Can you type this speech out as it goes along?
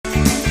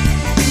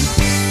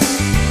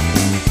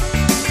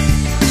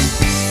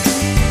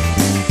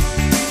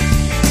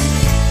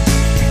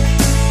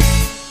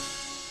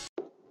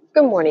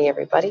Good morning,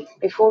 everybody.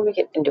 Before we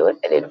get into it,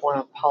 I did want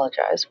to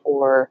apologize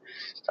for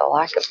the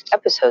lack of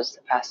episodes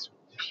the past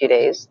few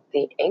days.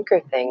 The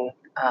Anchor thing,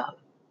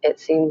 it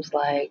seems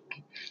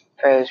like,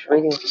 if I was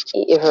reading,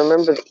 if I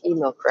remember the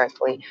email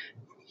correctly,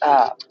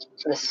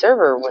 the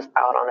server was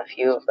out on a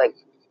few, like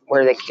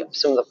where they keep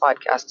some of the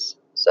podcasts.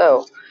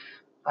 So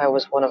I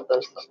was one of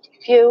those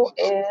few,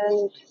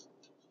 and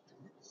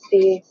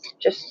the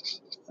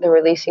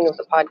releasing of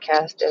the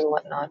podcast and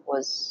whatnot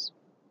was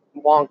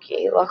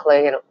wonky.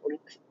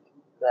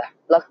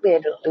 Luckily, I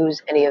didn't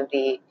lose any of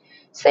the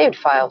saved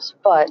files,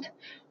 but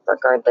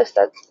regardless,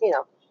 that,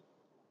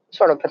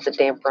 sort of puts a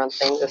damper on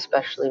things,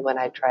 especially when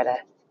I try to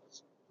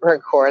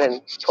record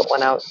and put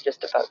one out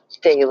just about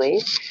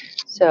daily.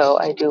 So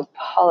I do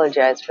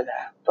apologize for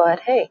that. But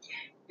hey,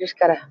 you just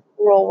gotta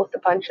roll with the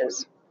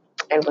punches.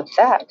 And with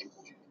that,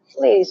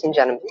 ladies and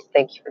gentlemen,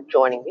 thank you for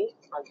joining me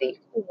on the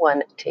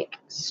One Take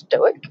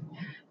Stoic.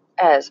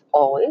 As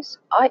always,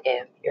 I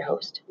am your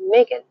host,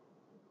 Megan.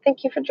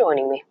 Thank you for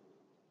joining me.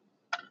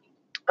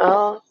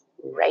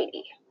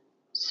 Alrighty.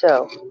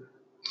 So,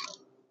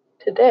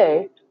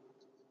 today,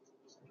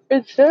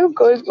 instead of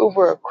going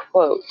over a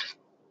quote,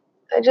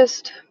 I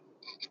just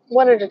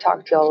wanted to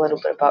talk to y'all a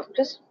little bit about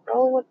just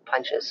rolling with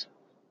punches.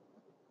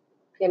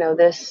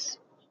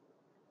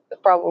 The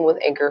problem with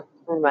Anchor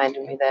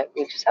reminded me that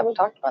we just haven't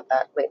talked about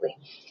that lately.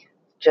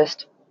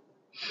 Just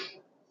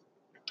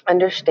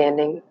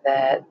understanding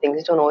that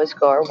things don't always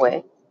go our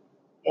way.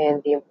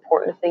 And the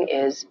important thing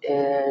is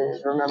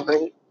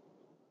remembering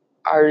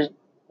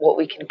what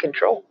we can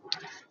control.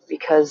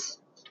 Because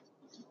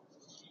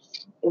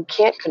we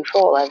can't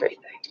control everything.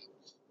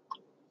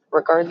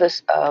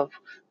 Regardless of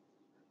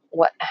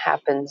what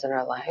happens in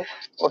our life,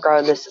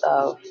 regardless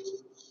of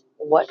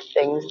what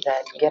things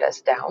that get us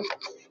down,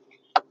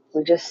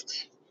 we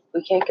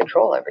can't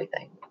control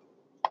everything,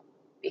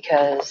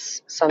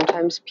 because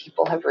sometimes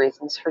people have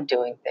reasons for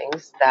doing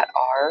things that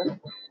are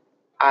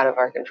out of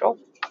our control.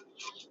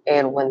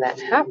 And when that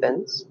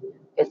happens,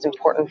 it's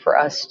important for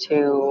us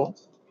to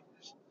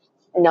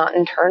not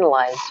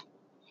internalize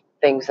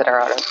things that are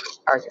out of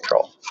our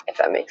control, if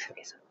that makes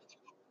any sense.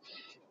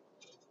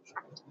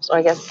 So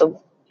I guess the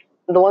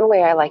one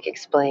way I like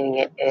explaining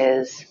it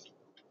is,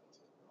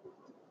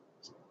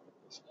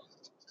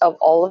 of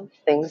all of the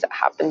things that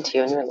happen to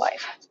you in your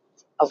life,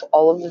 of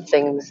all of the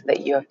things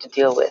that you have to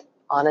deal with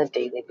on a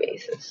daily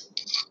basis,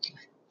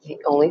 the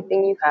only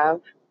thing you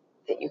have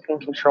that you can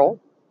control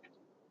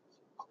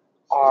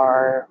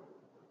are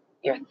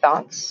your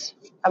thoughts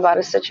about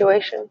a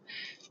situation,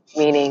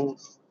 meaning,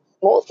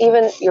 well,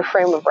 even your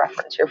frame of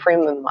reference, your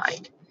frame of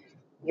mind,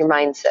 your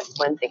mindset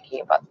when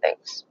thinking about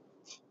things,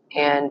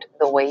 and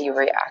the way you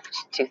react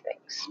to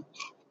things.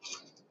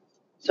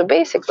 So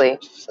basically,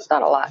 it's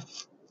not a lot.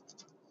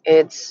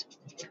 It's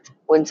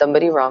when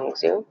somebody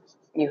wrongs you,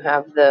 you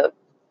have the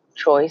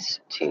choice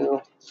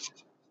to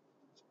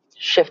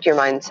shift your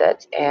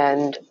mindset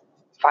and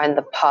find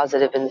the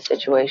positive in the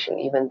situation,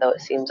 even though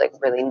it seems like a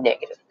really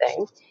negative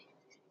thing.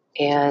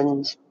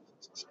 And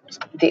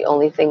the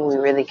only thing we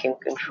really can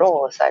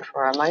control, aside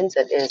from our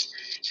mindset, is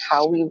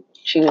how we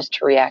choose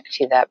to react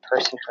to that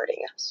person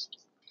hurting us.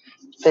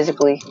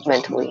 Physically,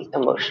 mentally,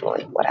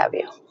 emotionally, what have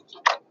you.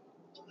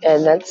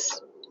 And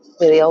that's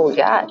really all we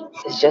got,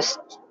 is just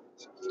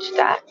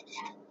that.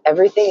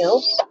 Everything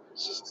else,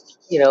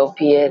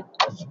 be it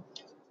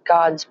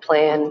God's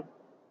plan,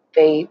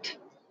 fate,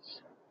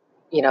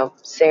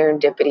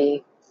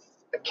 serendipity,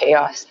 the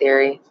chaos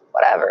theory,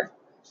 whatever.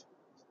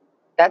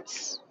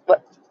 That's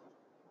what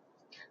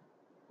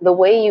the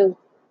way you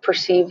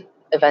perceive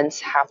events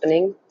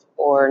happening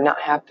or not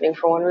happening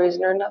for one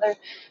reason or another.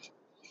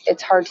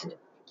 It's hard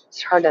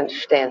to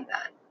understand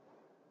that,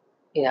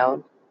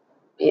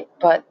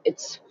 but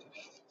it's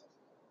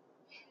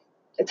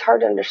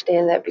hard to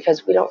understand that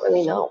because we don't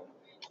really know,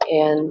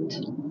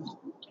 and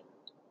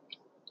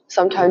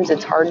sometimes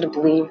it's hard to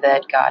believe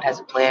that God has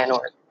a plan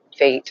or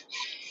fate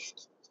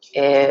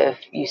if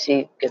you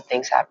see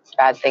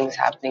bad things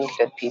happening to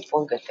good people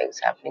and good things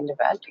happening to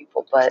bad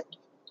people. But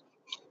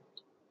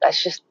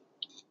that's just,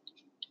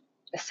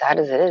 as sad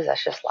as it is,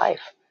 that's just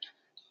life.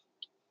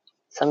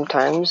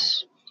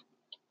 Sometimes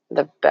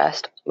the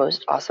best,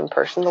 most awesome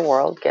person in the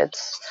world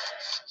gets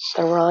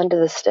the raw end of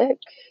the stick.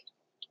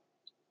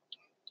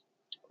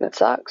 It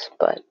sucks,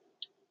 but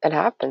it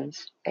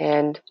happens.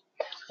 And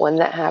when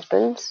that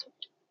happens,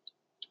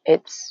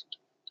 it's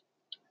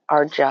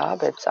our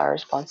job, it's our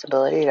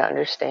responsibility to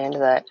understand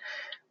that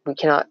we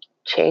cannot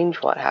change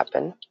what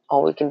happened.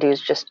 All we can do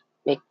is just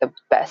make the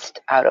best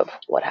out of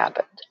what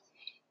happened.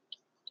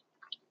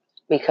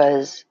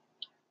 Because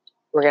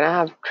we're going to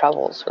have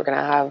troubles, we're going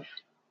to have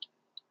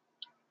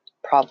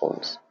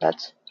problems.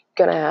 That's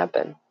going to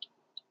happen.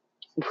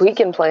 We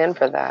can plan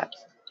for that.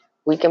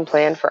 We can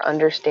plan for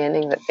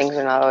understanding that things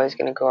are not always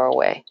going to go our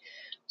way.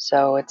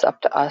 So it's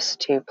up to us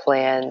to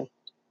plan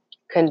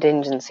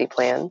contingency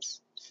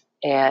plans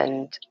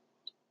and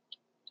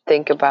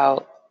think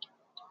about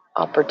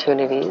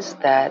opportunities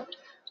that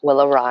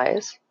will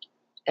arise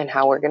and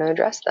how we're going to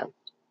address them.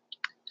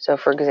 So,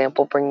 for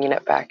example, bringing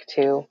it back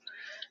to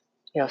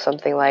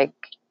something like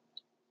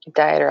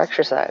diet or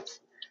exercise.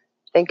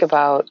 Think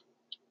about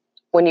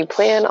when you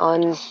plan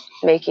on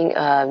making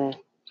a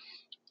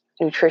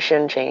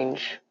nutrition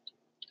change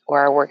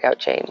or a workout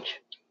change.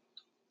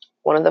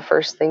 One of the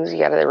first things you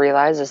got to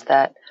realize is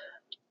that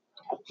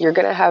you're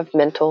going to have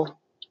mental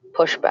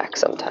pushback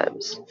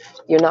sometimes.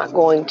 You're not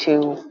going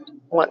to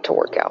want to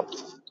work out.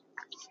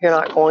 You're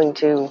not going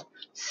to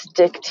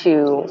stick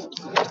to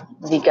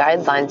the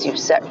guidelines you've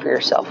set for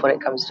yourself when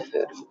it comes to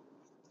food.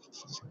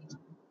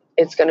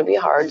 It's going to be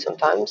hard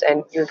sometimes,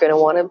 and you're going to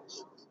want to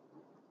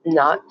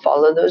not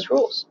follow those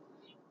rules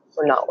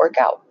or not work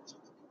out.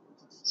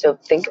 So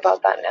think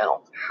about that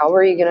now. How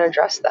are you going to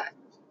address that?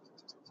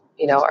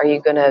 Are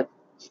you going to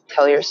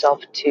tell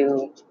yourself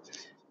to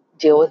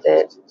deal with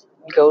it,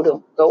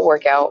 go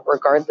work out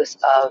regardless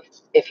of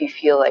if you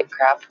feel like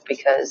crap,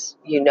 because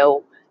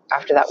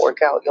after that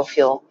workout you'll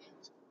feel,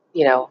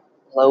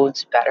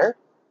 loads better?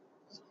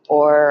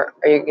 Or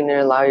are you going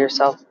to allow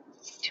yourself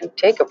to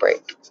take a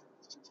break?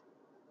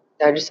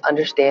 Now just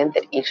understand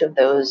that each of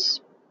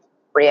those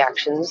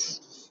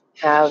reactions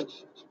have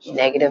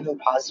negative and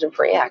positive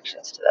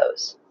reactions to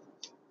those.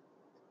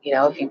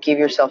 If you give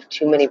yourself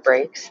too many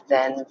breaks,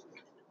 then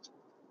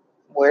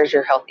where's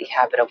your healthy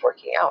habit of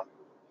working out?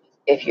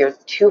 If you're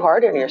too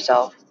hard on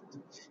yourself,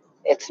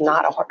 it's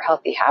not a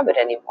healthy habit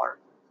anymore.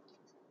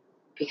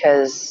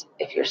 Because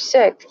if you're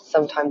sick,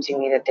 sometimes you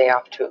need a day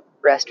off to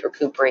rest,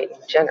 recuperate, and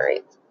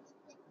regenerate.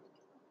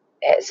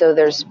 So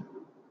there's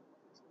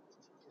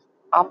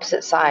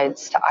opposite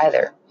sides to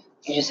either.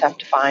 You just have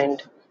to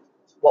find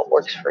what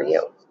works for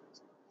you.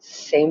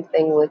 Same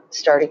thing with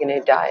starting a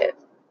new diet,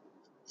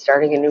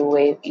 starting a new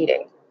way of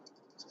eating.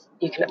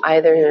 You can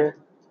either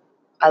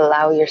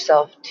allow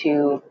yourself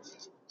to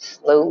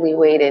slowly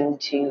wade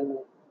into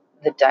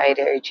the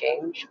dietary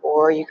change,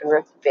 or you can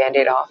rip the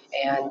Band-Aid off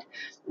and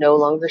no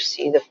longer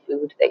see the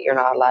food that you're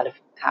not allowed to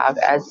have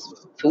as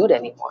food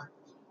anymore.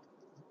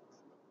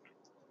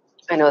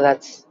 I know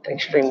that's an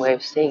extreme way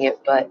of seeing it,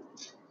 but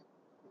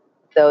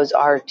those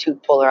are two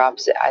polar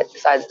opposite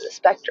sides of the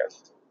spectrum.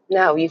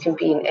 Now, you can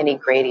be in any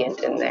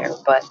gradient in there,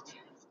 but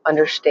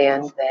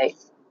understand that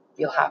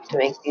you'll have to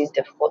make these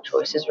difficult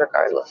choices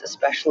regardless,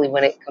 especially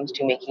when it comes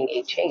to making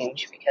a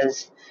change,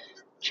 because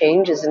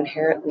change is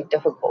inherently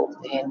difficult,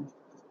 and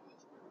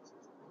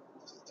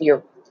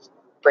your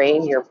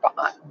brain, your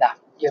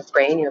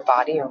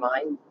body, your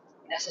mind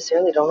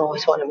necessarily don't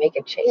always want to make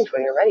a change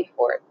when you're ready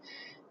for it,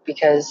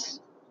 because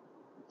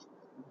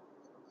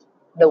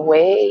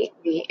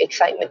the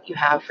excitement you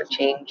have for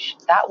change,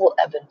 that will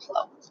ebb and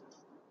flow.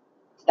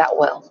 That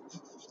will.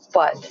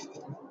 But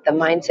the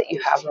mindset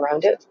you have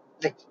around it,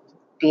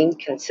 being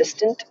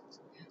consistent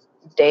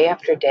day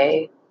after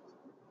day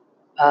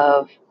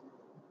of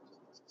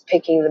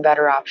picking the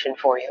better option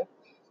for you,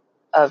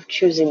 of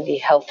choosing the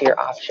healthier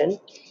option,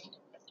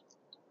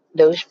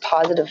 those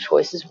positive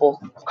choices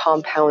will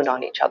compound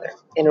on each other,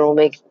 and it will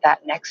make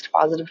that next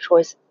positive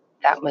choice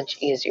that much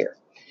easier.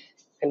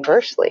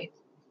 Conversely,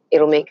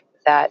 it'll make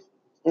that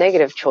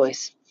negative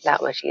choice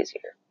that much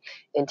easier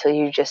until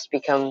you just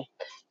become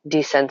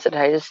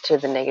desensitized to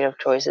the negative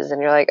choices and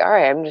you're like, all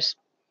right,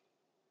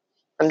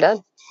 I'm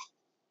done.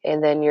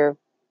 And then you're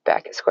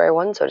back at square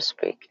one, so to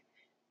speak.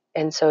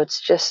 And so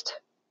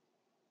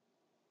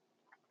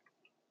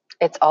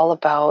it's all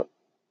about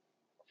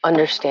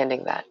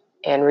understanding that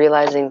and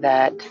realizing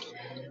that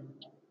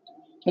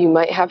you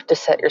might have to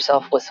set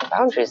yourself with some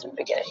boundaries in the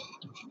beginning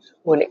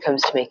when it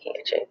comes to making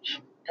a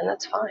change. And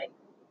that's fine.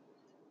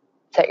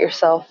 Set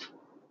yourself,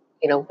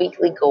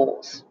 weekly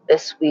goals.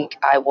 This week,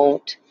 I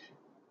won't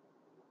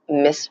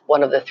miss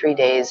one of the 3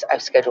 days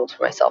I've scheduled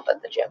for myself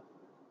at the gym.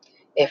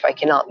 If I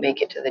cannot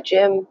make it to the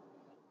gym,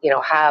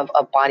 have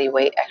a body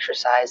weight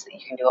exercise that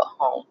you can do at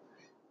home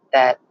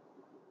that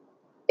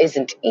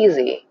isn't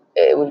easy.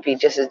 It would be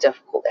just as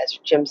difficult as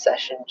a gym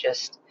session.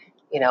 Just,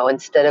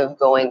 instead of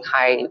going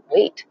high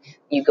weight,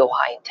 you go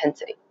high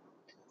intensity,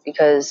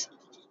 because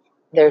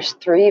there's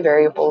 3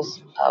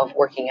 variables of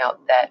working out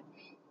that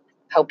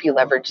help you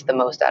leverage the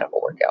most out of a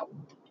workout.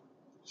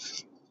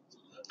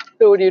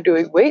 So when you're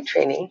doing weight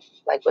training,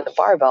 like with a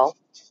barbell,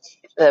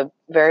 the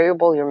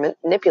variable you're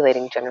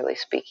manipulating, generally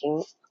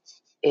speaking,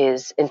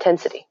 is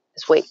intensity,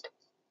 is weight.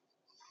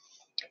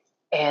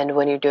 And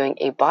when you're doing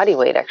a body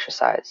weight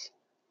exercise,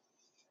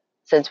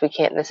 since we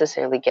can't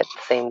necessarily get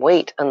the same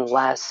weight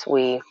unless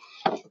we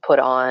put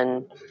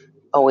on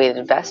a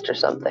weighted vest or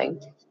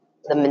something,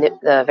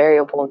 the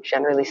variable,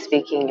 generally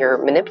speaking, you're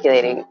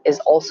manipulating is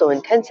also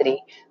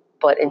intensity,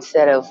 but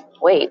instead of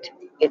weight,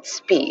 it's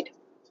speed.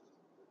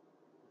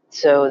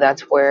 So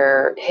that's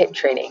where HIIT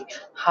training,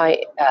 high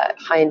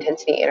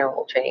intensity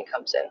interval training,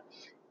 comes in,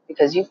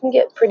 because you can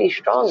get pretty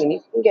strong and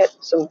you can get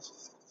some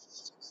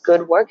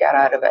good workout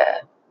out of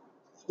a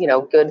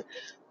good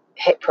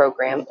HIIT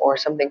program, or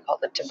something called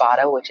the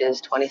Tabata, which is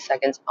 20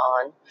 seconds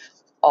on,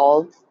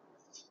 all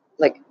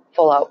like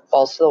full out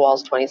balls to the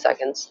walls, 20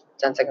 seconds,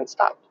 10 seconds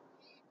stop.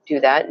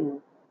 Do that in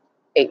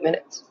 8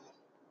 minutes,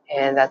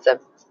 and that's a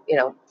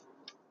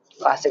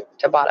classic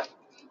Tabata.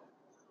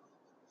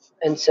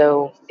 And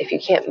so if you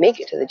can't make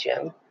it to the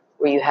gym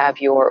where you have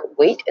your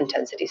weight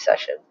intensity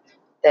session,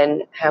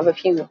 then have a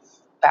few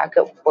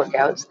backup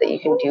workouts that you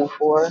can do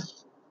for,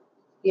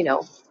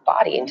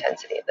 body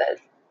intensity, that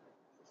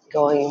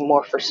going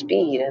more for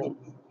speed and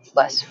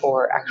less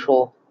for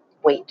actual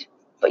weight,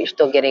 but you're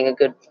still getting a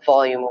good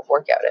volume of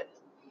workout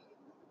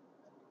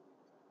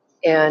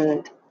in.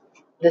 And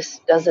this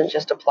doesn't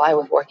just apply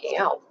with working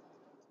out.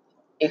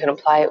 You can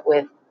apply it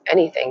with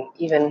anything,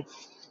 even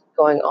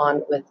going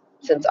on with,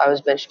 since I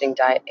was mentioning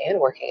diet and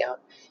working out,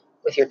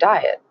 with your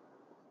diet.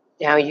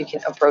 Now you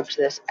can approach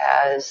this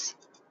as,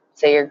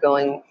 say you're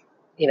going,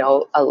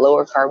 a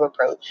lower carb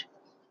approach.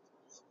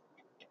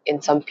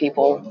 And some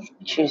people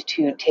choose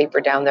to taper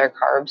down their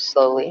carbs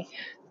slowly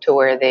to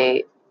where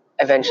they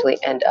eventually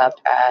end up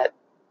at,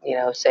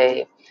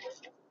 say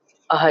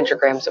 100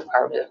 grams of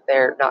carbs if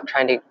they're not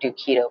trying to do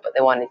keto, but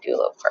they want to do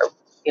low carb,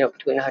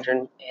 between 100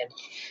 and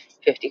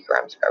 50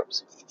 grams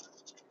carbs.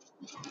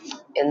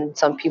 And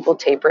some people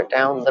taper it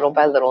down little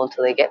by little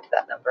until they get to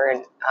that number.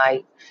 And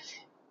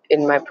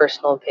in my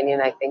personal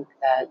opinion, I think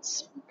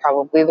that's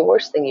probably the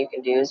worst thing you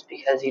can do, is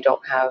because you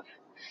don't have,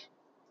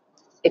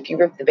 if you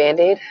rip the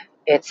Band-Aid,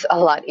 it's a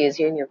lot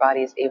easier and your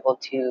body is able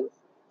to,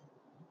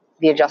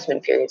 the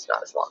adjustment period's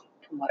not as long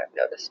from what I've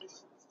noticed.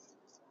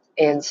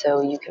 And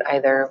so you can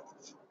either,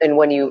 and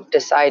when you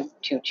decide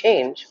to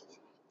change,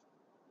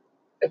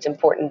 it's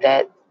important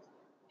that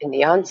in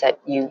the onset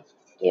you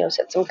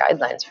set some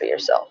guidelines for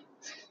yourself.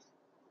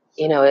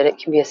 And it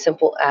can be as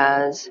simple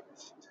as,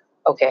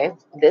 okay,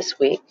 this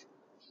week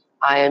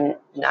I am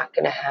not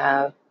going to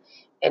have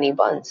any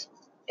buns.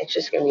 It's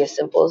just going to be as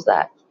simple as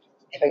that.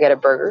 If I get a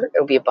burger,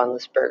 it'll be a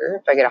bunless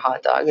burger. If I get a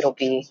hot dog, it'll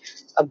be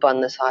a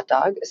bunless hot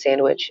dog. A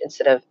sandwich,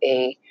 instead of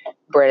a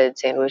breaded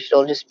sandwich,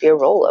 it'll just be a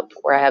roll-up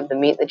where I have the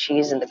meat, the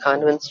cheese, and the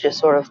condiments just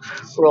sort of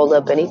rolled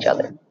up in each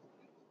other.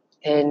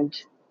 And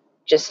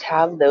just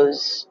have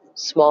those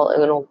small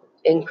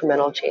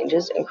incremental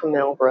changes,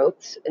 incremental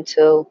growths,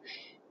 until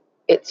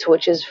it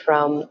switches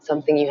from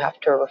something you have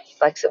to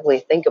reflexively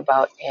think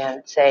about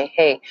and say,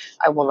 hey,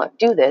 I will not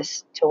do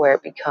this, to where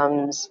it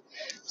becomes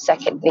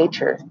second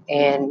nature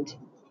and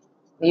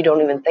you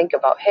don't even think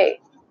about, hey,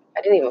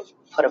 I didn't even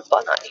put a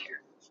bun on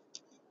here.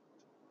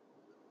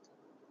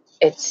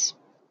 It's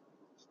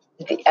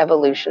the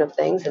evolution of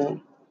things,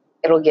 and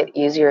it'll get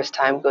easier as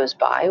time goes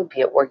by, be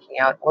it working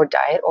out or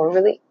diet or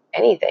really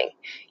anything.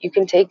 You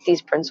can take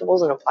these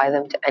principles and apply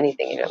them to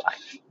anything in your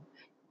life.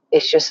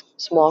 It's just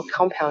small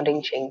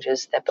compounding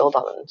changes that build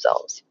on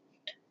themselves.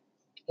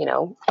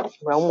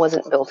 Rome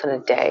wasn't built in a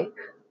day.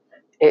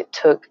 It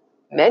took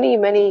many,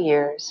 many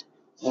years,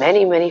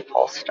 many, many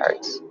false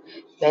starts,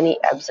 many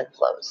ebbs and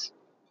flows.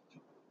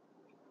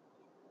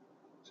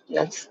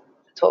 That's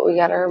what we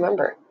got to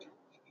remember,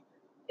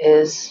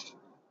 is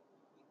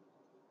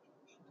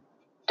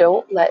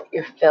don't let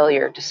your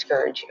failure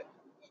discourage you.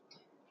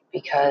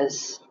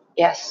 Because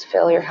yes,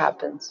 failure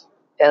happens.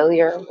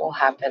 Failure will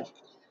happen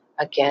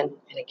again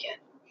and again.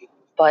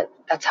 But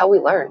that's how we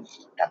learn.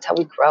 That's how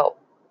we grow.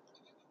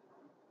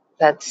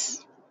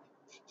 That's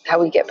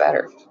how we get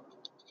better.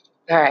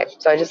 All right,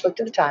 so I just looked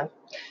at the time,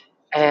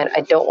 and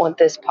I don't want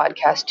this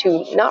podcast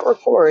to not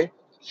record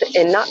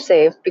and not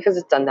save, because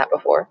it's done that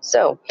before.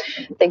 So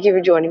thank you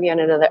for joining me on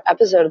another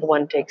episode of the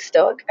One Take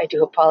Stoic. I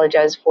do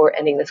apologize for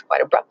ending this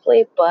quite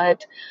abruptly,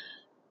 but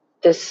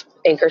this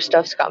Anchor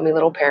stuff's got me a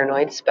little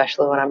paranoid,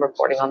 especially when I'm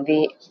recording on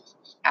the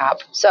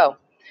app. So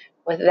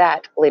with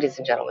that, ladies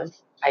and gentlemen,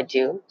 I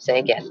do say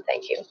again,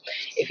 thank you.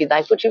 If you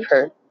like what you've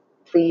heard,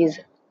 please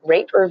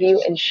rate,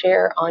 review, and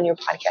share on your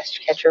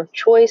podcast catcher of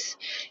choice,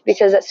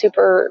 because that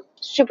super,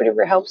 super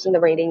duper helps in the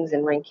ratings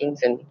and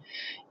rankings and,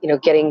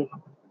 getting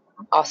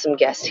awesome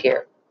guests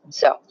here.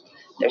 So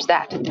there's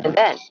that. And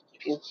then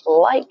if you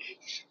like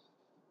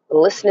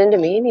listening to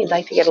me and you'd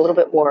like to get a little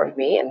bit more of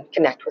me and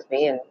connect with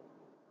me and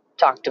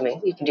talk to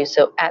me, you can do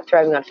so at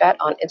Thriving on Fat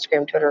on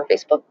Instagram, Twitter, or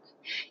Facebook.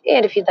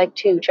 And if you'd like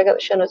to check out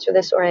the show notes for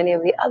this or any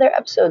of the other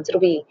episodes,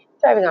 it'll be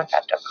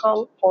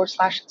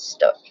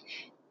thrivingonfat.com/stoic.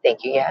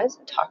 Thank you guys.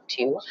 Talk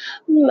to you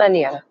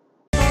mañana.